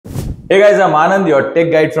Hey guys, I'm Anand, your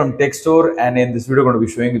tech guide from Techstore, and in this video I'm going to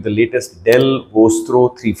be showing you the latest Dell Vostro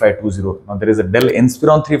 3520. Now there is a Dell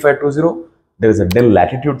Inspiron 3520, there is a Dell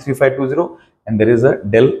Latitude 3520, and there is a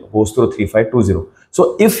Dell Vostro 3520.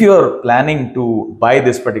 So if you're planning to buy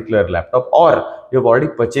this particular laptop, or you have already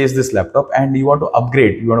purchased this laptop and you want to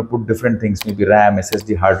upgrade, you want to put different things, maybe RAM,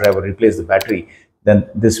 SSD, hard drive, or replace the battery, then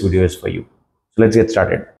this video is for you. So let's get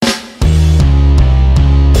started.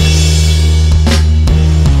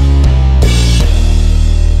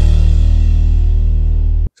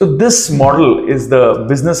 So this model is the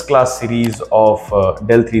business class series of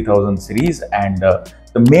Dell 3000 series, and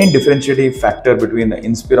the main differentiating factor between the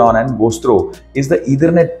Inspiron and Vostro is the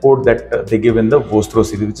Ethernet port that they give in the Vostro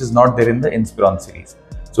series, which is not there in the Inspiron series.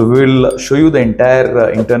 So we will show you the entire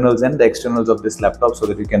internals and the externals of this laptop so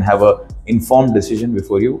that you can have an informed decision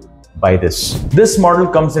before you buy this. This model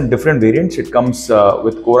comes in different variants. It comes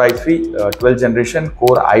with Core i3 12th generation,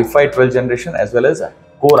 Core i5 12th generation, as well as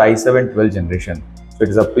Core i7 12th generation. So it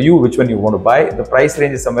is up to you which one you want to buy. The price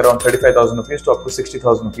range is somewhere around 35,000 rupees to up to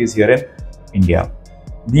 60,000 rupees here in India.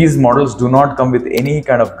 These models do not come with any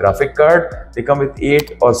kind of graphic card. They come with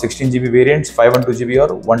 8 or 16 GB variants, 512 GB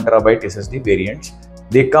or 1 TB SSD variants.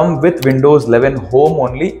 They come with Windows 11 Home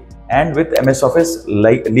only and with MS Office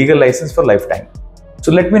legal license for lifetime.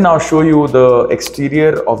 So let me now show you the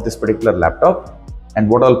exterior of this particular laptop and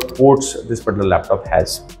what all ports this particular laptop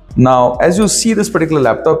has. Now, as you see this particular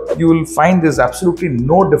laptop, you will find there's absolutely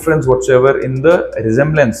no difference whatsoever in the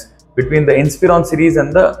resemblance between the Inspiron series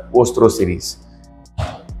and the Vostro series.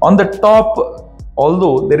 On the top,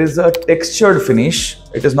 although there is a textured finish,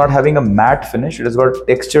 it is not having a matte finish, it has got a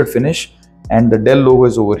textured finish, and the Dell logo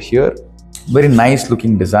is over here. Very nice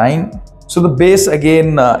looking design. So the base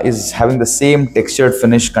again is having the same textured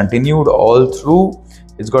finish continued all through.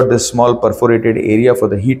 It's got this small perforated area for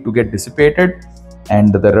the heat to get dissipated,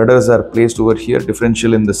 and the rudders are placed over here,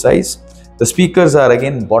 differential in the size. The speakers are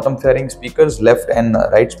again bottom fairing speakers, left and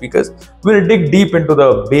right speakers. We'll dig deep into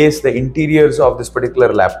the base, the interiors of this particular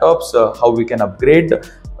laptops, how we can upgrade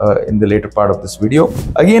in the later part of this video.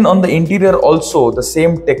 Again, on the interior also, the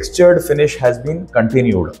same textured finish has been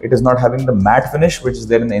continued. It is not having the matte finish which is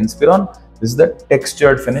there in the Inspiron. This is the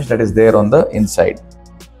textured finish that is there on the inside.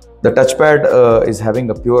 The touchpad is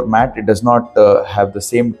having a pure matte. It does not have the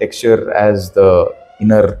same texture as the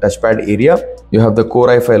inner touchpad area. You have the Core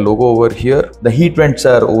i5 logo over here. The heat vents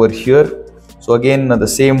are over here. So again, the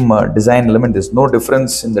same design element. There's no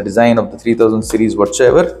difference in the design of the 3000 series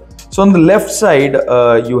whatsoever. So on the left side,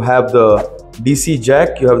 you have the DC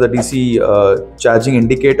jack. You have the DC charging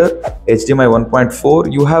indicator, HDMI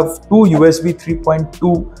 1.4. You have two USB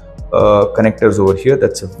 3.2 connectors over here.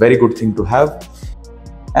 That's a very good thing to have.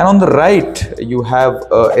 And on the right, you have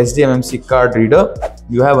a SDMMC card reader.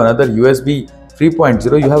 You have another USB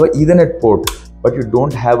 3.0. You have an Ethernet port, but you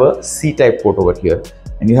don't have a C-type port over here.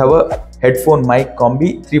 And you have a headphone mic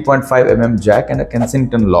combi, 3.5mm jack, and a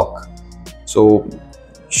Kensington lock. So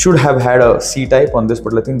should have had a C-type on this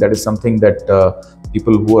particular thing. That is something that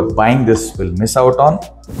people who are buying this will miss out on.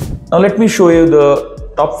 Now let me show you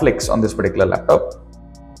the top flex on this particular laptop.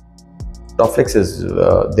 Top flex is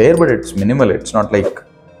there, but it's minimal. It's not like,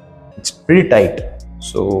 it's pretty tight.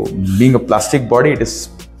 So being a plastic body, it is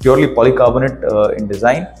purely polycarbonate in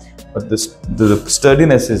design, but the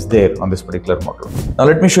sturdiness is there on this particular model. Now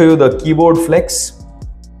let me show you the keyboard flex.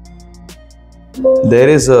 There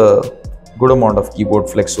is a good amount of keyboard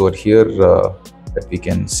flex over here that we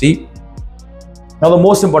can see. Now the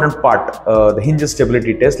most important part, the hinge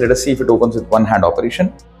stability test. Let us see if it opens with one hand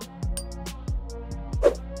operation.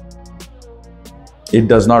 It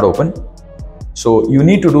does not open. So you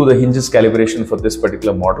need to do the hinges calibration for this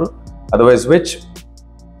particular model, otherwise which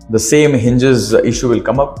the same hinges issue will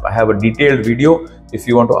come up. I have a detailed video if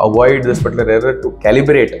you want to avoid this particular error to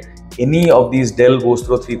calibrate any of these Dell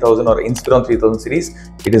Vostro 3000 or Inspiron 3000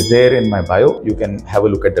 series. It is there in my bio. You can have a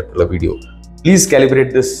look at that particular video. Please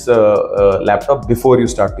calibrate this laptop before you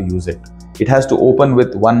start to use it. It has to open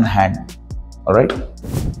with one hand. All right.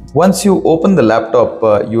 Once you open the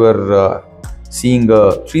laptop, you are seeing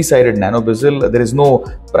a three-sided nano bezel. There is no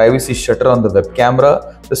privacy shutter on the web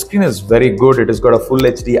camera. The screen is very good. It has got a full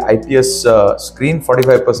HD IPS screen,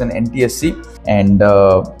 45% NTSC, and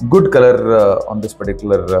good color on this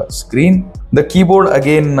particular screen. The keyboard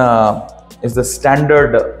again is the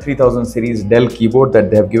standard 3000 series Dell keyboard that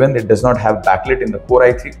they have given. It does not have backlit in the Core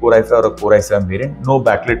i3, Core i5 or a Core i7 variant. No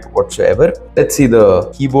backlit whatsoever. Let's see the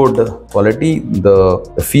keyboard quality, the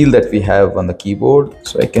feel that we have on the keyboard.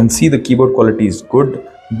 So I can see the keyboard quality is good.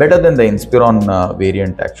 better than the Inspiron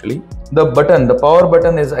variant actually. The power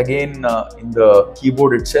button is again in the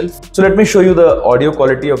keyboard itself. So let me show you the audio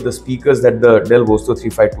quality of the speakers that the Dell Vostro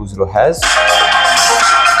 3520 has.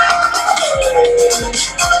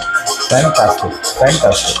 Fantastic,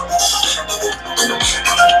 fantastic.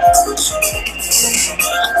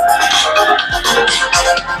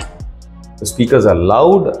 The speakers are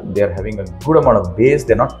loud, they are having a good amount of bass,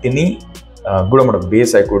 they're not tinny. Good amount of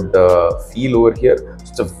bass I could feel over here.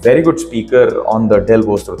 It's a very good speaker on the Dell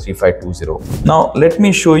Vostro 3520. Now let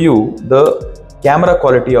me show you the camera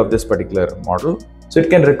quality of this particular model. So it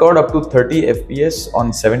can record up to 30 FPS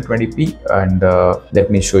on 720p, and let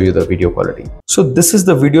me show you the video quality. So this is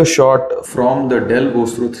the video shot from the Dell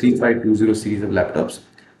Vostro 3520 series of laptops.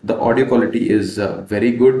 The audio quality is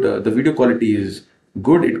very good. The video quality is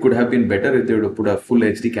good. It could have been better if they would have put a full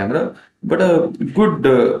HD camera, but a good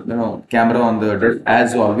camera on the Dell.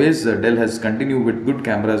 As always, Dell has continued with good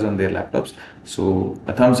cameras on their laptops, so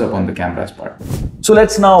a thumbs up on the cameras part. So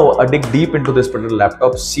let's now dig deep into this particular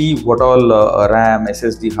laptop, see what all RAM,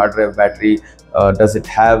 SSD, hard drive, battery does it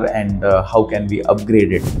have, and how can we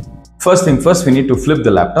upgrade it. First thing first, we need to flip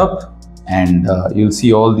the laptop, and you'll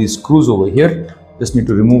see all these screws over here. Just need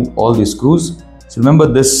to remove all these screws. So remember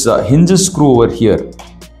this hinges screw over here,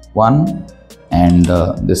 one, and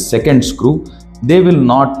this second screw, they will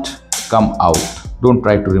not come out. Don't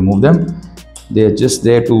try to remove them. They are just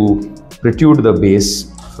there to protrude the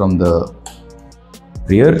base from the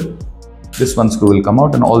rear. This one screw will come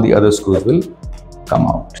out and all the other screws will come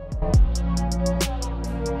out.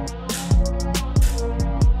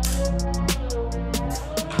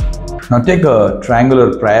 Now take a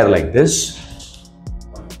triangular prier like this,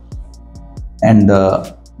 and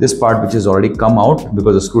this part which has already come out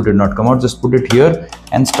because the screw did not come out, just put it here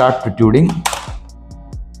and start protruding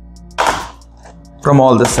from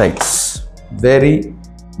all the sides. Very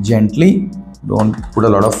gently, don't put a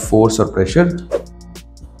lot of force or pressure.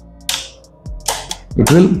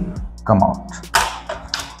 It will come out.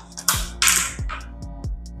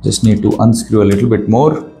 Just need to unscrew a little bit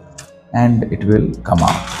more and it will come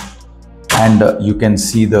out. And you can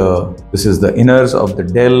see this is the inners of the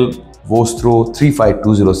Dell Vostro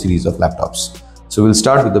 3520 series of laptops. So we'll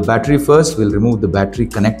start with the battery first. We'll remove the battery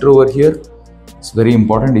connector over here. It's very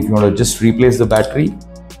important. If you want to just replace the battery,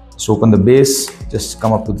 just open the base, just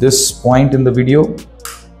come up to this point in the video.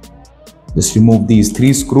 Just remove these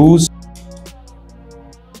 3 screws.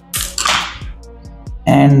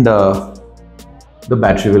 And the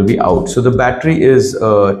battery will be out. So the battery is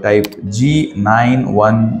type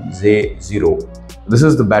G91Z0. This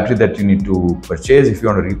is the battery that you need to purchase if you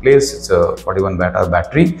want to replace. It's a 41 watt-hour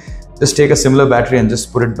battery. Just take a similar battery and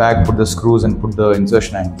just put it back, put the screws and put the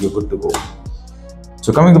insertion and you're good to go.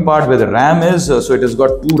 So coming to the part where the RAM is, so it has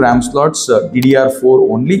got 2 RAM slots,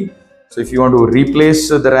 DDR4 only. So if you want to replace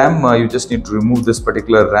the RAM, you just need to remove this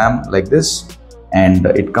particular RAM like this and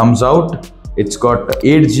it comes out. It's got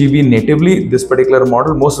 8 GB natively, this particular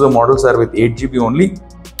model. Most of the models are with 8 GB only.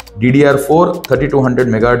 DDR4 3200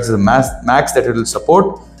 MHz is the max that it will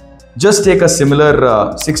support. Just take a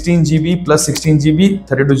similar 16 GB plus 16 GB,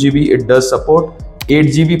 32 GB it does support. 8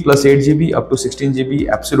 GB plus 8 GB up to 16 GB,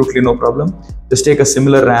 absolutely no problem. Just take a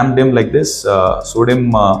similar RAM DIMM like this,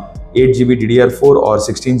 SODIMM 8 GB DDR4 or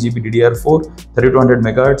 16 GB DDR4, 3200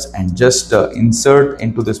 MHz, and just insert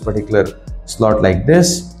into this particular slot like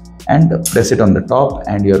this and press it on the top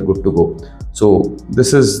and you're good to go. So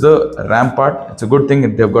this is the RAM part. It's a good thing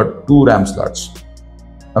that they've got 2 RAM slots.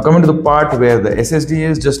 Now coming to the part where the SSD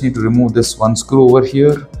is, just need to remove this one screw over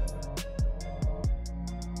here.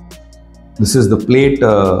 This is the plate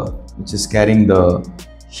which is carrying the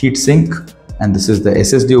heat sink, and this is the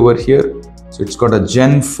SSD over here. So it's got a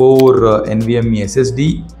Gen 4 NVMe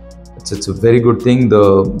SSD. It's a very good thing.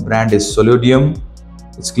 The brand is Solodium.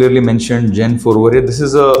 It's clearly mentioned Gen 4 over here. This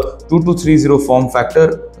is a 2230 form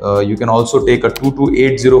factor. You can also take a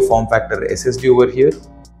 2280 form factor SSD over here.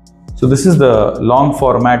 So this is the long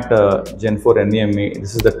format Gen 4 NVMe.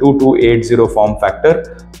 This is the 2280 form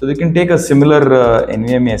factor. So you can take a similar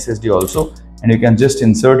NVMe SSD also, and you can just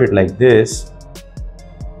insert it like this,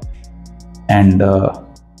 and you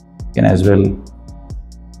can as well.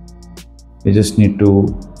 You just need to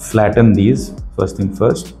flatten these first thing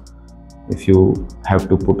first. If you have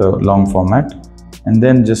to put a long format, and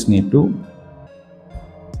then just need to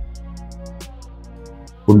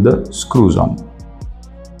put the screws on,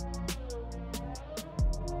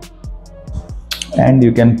 and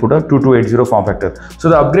you can put a 2280 form factor. So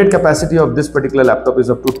the upgrade capacity of this particular laptop is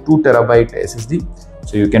up to 2 TB SSD.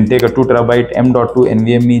 So you can take a 2 TB M.2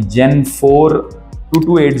 NVMe Gen 4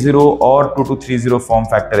 2280 or 2230 form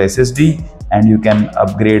factor SSD, and you can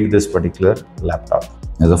upgrade this particular laptop.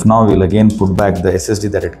 As of now, we'll again put back the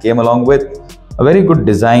SSD that it came along with. A very good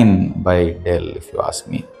design by Dell, if you ask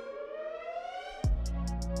me.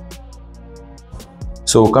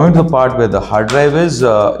 So coming to the part where the hard drive is,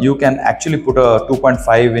 you can actually put a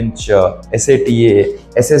 2.5-inch SATA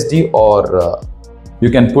SSD, or you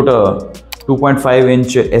can put a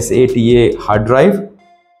 2.5-inch SATA hard drive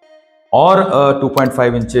or a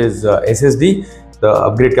 2.5 inches SSD. The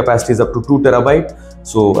upgrade capacity is up to 2 terabyte.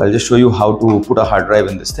 So I'll just show you how to put a hard drive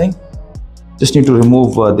in this thing. Just need to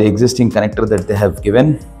remove the existing connector that they have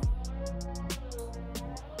given.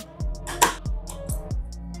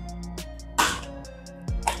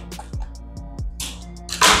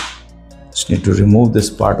 Just need to remove this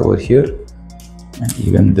part over here and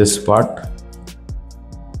even this part.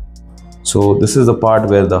 So this is the part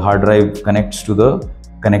where the hard drive connects to the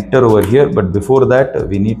connector over here, but before that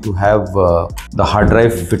we need to have the hard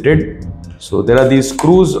drive fitted. So there are these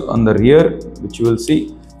screws on the rear which you will see,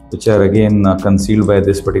 which are again concealed by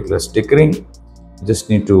this particular stickering. You just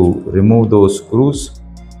need to remove those screws.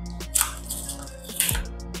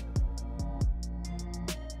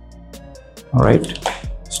 All right,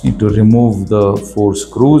 just need to remove the 4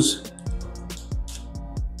 screws,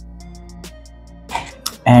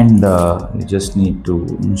 and you just need to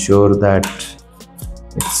ensure that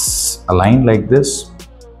it's aligned like this,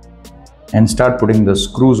 and start putting the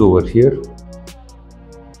screws over here.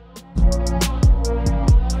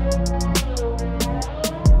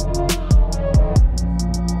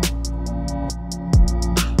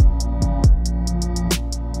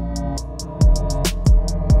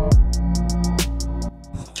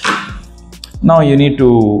 Now you need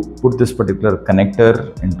to put this particular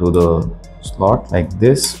connector into the slot like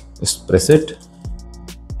this. Just press it,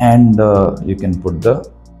 and you can put the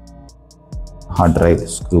hard drive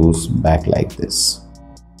screws back like this.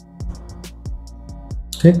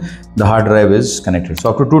 Okay, the hard drive is connected.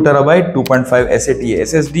 So up to 2 terabyte 2.5 SATA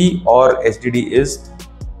SSD or HDD is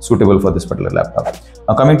suitable for this particular laptop.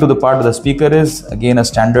 Now coming to the part of the speaker is again a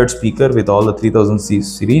standard speaker with all the 3000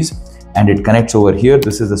 series, and it connects over here.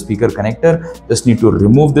 This is the speaker connector. Just need to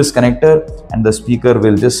remove this connector and the speaker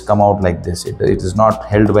will just come out like this. It is not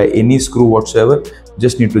held by any screw whatsoever.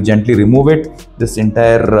 Just need to gently remove it. This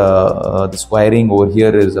entire this wiring over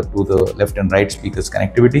here is up to the left and right speakers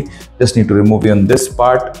connectivity. Just need to remove even this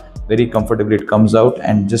part. Very comfortably it comes out,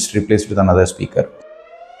 and just replace it with another speaker.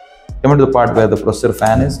 Coming to the part where the processor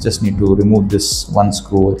fan is, just need to remove this one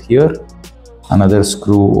screw over here, another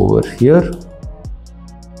screw over here,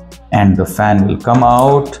 and the fan will come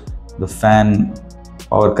out. The fan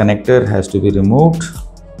power connector has to be removed.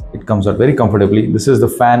 It comes out very comfortably. This is the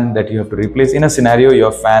fan that you have to replace in a scenario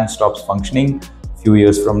your fan stops functioning few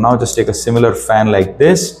years from now. Just take a similar fan like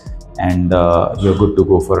this, and you're good to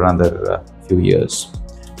go for another few years.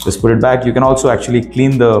 Just put it back. You can also actually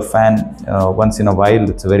clean the fan once in a while.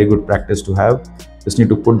 It's a very good practice to have. Just need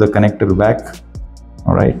to put the connector back.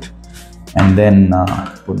 All right, and then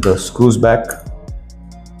put the screws back,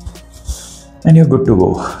 and you're good to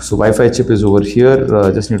go. So Wi-Fi chip is over here.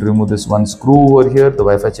 Just need to remove this one screw over here. The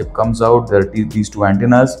Wi-Fi chip comes out. There are these 2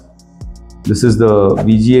 antennas. This is the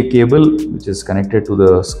VGA cable which is connected to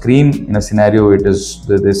the screen. In a scenario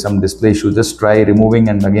there's some display issue, just try removing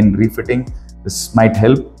and again refitting. This might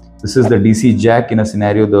help. This is the DC jack. In a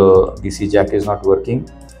scenario the DC jack is not working.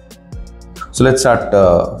 So let's start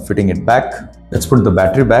fitting it back. Let's put the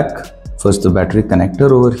battery back. First the battery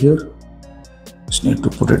connector over here. Just need to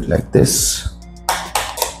put it like this,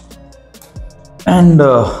 and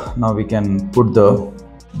now we can put the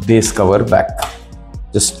base cover back.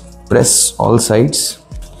 Just press all sides,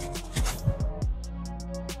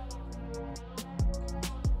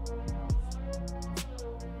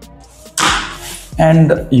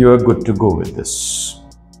 and you are good to go with this.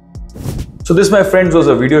 So this, my friends, was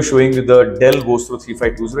a video showing you the Dell Vostro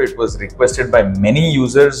 3520. It was requested by many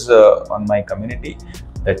users on my community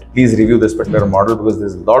that please review this particular model, because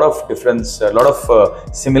there's a lot of difference, a lot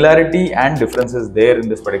of similarity and differences there in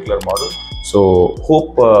this particular model. So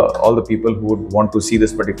hope all the people who would want to see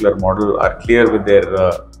this particular model are clear with their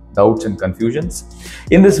doubts and confusions.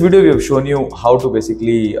 In this video, we have shown you how to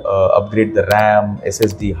basically upgrade the RAM,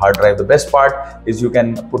 SSD, hard drive. The best part is you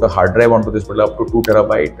can put a hard drive onto this model up to 2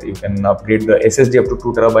 terabyte. You can upgrade the SSD up to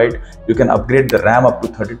 2 terabyte. You can upgrade the RAM up to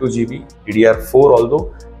 32 GB, DDR4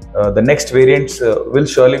 although. The next variants will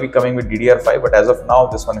surely be coming with DDR5, but as of now,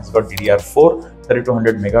 this one has got DDR4,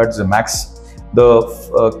 3200 megahertz the max.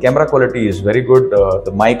 The camera quality is very good.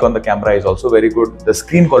 The mic on the camera is also very good. The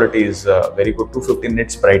screen quality is very good. 250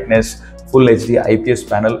 nits brightness, full HD IPS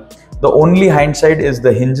panel. The only hindsight is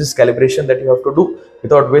the hinges calibration that you have to do.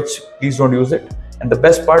 without which please don't use it. And the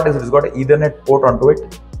best part is it's got an Ethernet port onto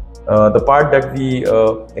it. The part that we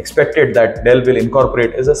expected that Dell will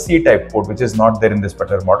incorporate is a C-type port, which is not there in this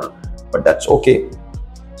particular model, but that's okay.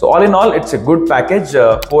 So all in all, it's a good package.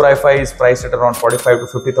 Core i5 is priced at around 45 to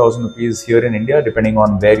 50,000 rupees here in India, depending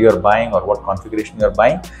on where you're buying or what configuration you're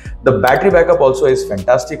buying. The battery backup also is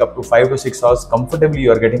fantastic. Up to 5 to 6 hours comfortably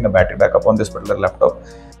you are getting a battery backup on this particular laptop.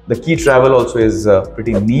 The key travel also is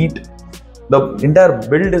pretty neat. The entire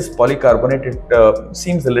build is polycarbonate. It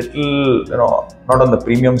seems a little, not on the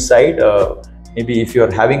premium side. Maybe if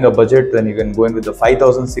you're having a budget, then you can go in with the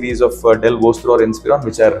 5000 series of Dell Vostro or Inspiron,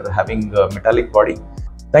 which are having a metallic body.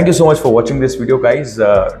 Thank you so much for watching this video, guys.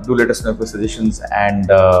 Do let us know your suggestions, and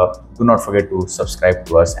do not forget to subscribe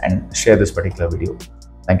to us and share this particular video.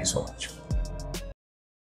 Thank you so much.